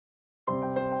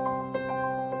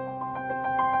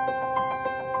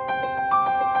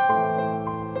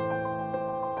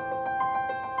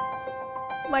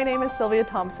My name is Silvia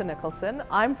Thompson-Nicholson.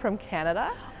 I'm from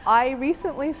Canada. I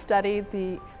recently studied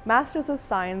the Masters of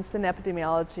Science in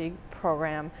Epidemiology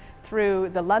program through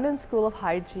the London School of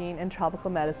Hygiene and Tropical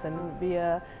Medicine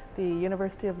via the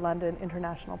University of London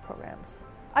International Programs.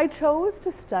 I chose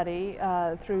to study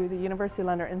through the University of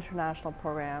London International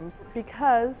Programs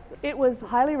because it was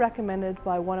highly recommended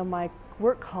by one of my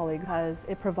work colleagues because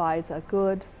it provides a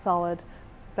good, solid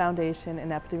foundation in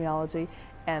epidemiology,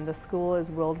 and the school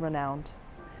is world-renowned.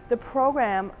 The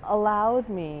program allowed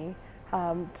me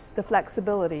the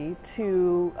flexibility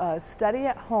to study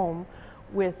at home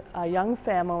with a young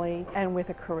family and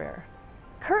with a career.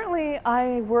 Currently,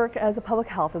 I work as a public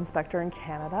health inspector in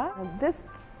Canada. This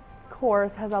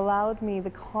course has allowed me the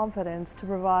confidence to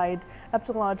provide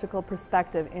epidemiological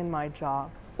perspective in my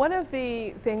job. One of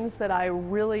the things that I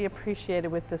really appreciated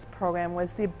with this program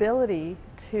was the ability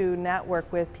to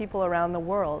network with people around the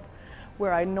world,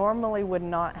 where I normally would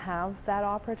not have that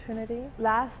opportunity.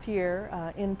 Last year,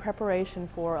 in preparation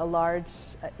for a large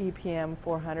EPM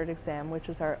 400 exam, which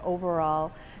is our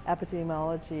overall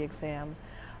epidemiology exam,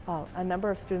 a number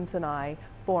of students and I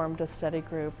formed a study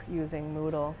group using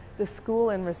Moodle. The school,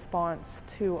 in response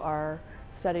to our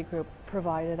study group,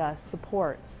 provided us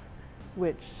supports,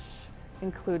 which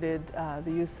included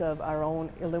the use of our own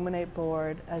Illuminate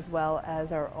board as well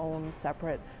as our own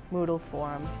separate Moodle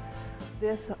forum.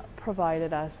 This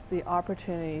provided us the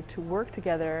opportunity to work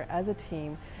together as a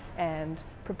team and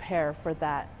prepare for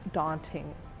that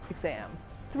daunting exam.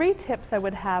 3 tips I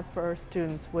would have for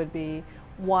students would be: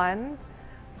 1,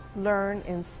 learn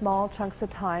in small chunks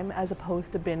of time as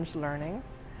opposed to binge learning.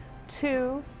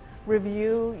 2,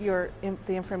 review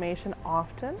the information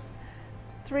often.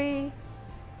 3,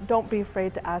 don't be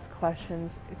afraid to ask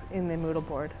questions in the Moodle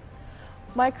board.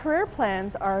 My career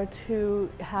plans are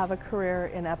to have a career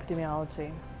in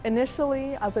epidemiology.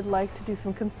 Initially, I would like to do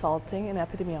some consulting in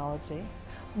epidemiology.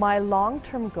 My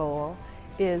long-term goal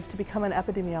is to become an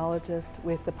epidemiologist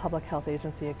with the Public Health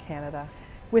Agency of Canada.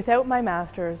 Without my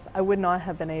master's, I would not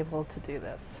have been able to do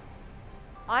this.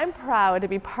 I'm proud to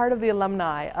be part of the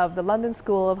alumni of the London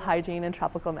School of Hygiene and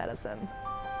Tropical Medicine.